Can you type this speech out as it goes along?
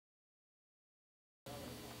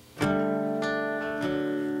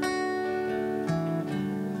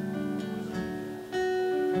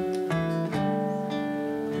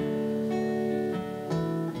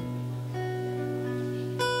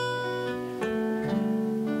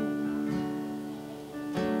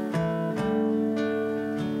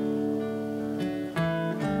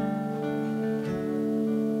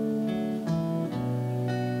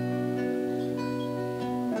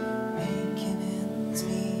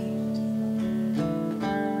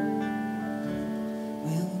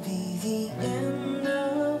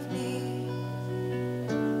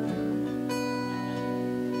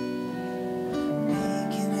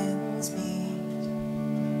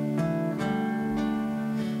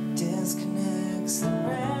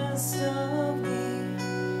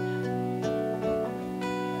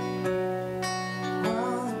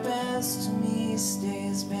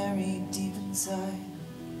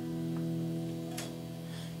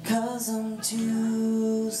'cause I'm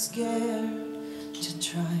too scared to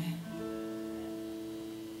try.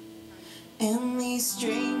 And these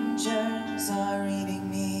strangers are eating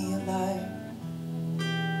me alive,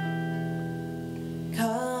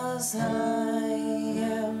 'cause I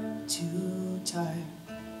am too tired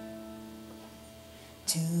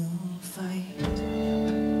to fight.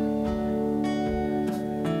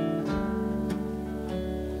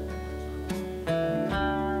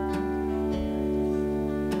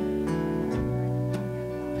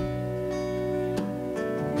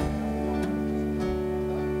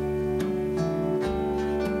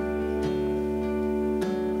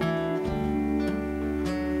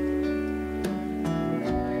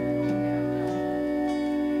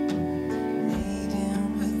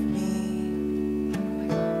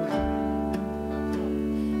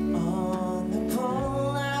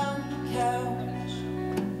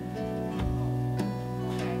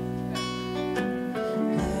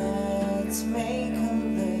 Make a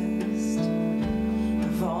list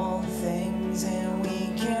of all the things that we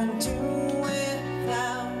can do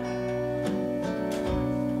without.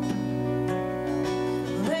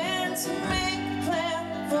 Let's make a plan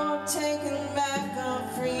for taking back our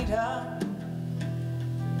freedom.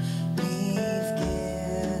 We've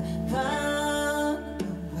given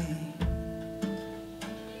away.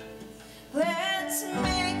 Let's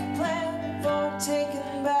make a plan for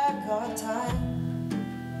taking back our time,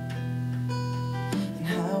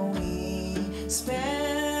 how we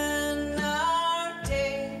spend our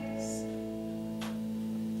days,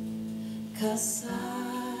 'cause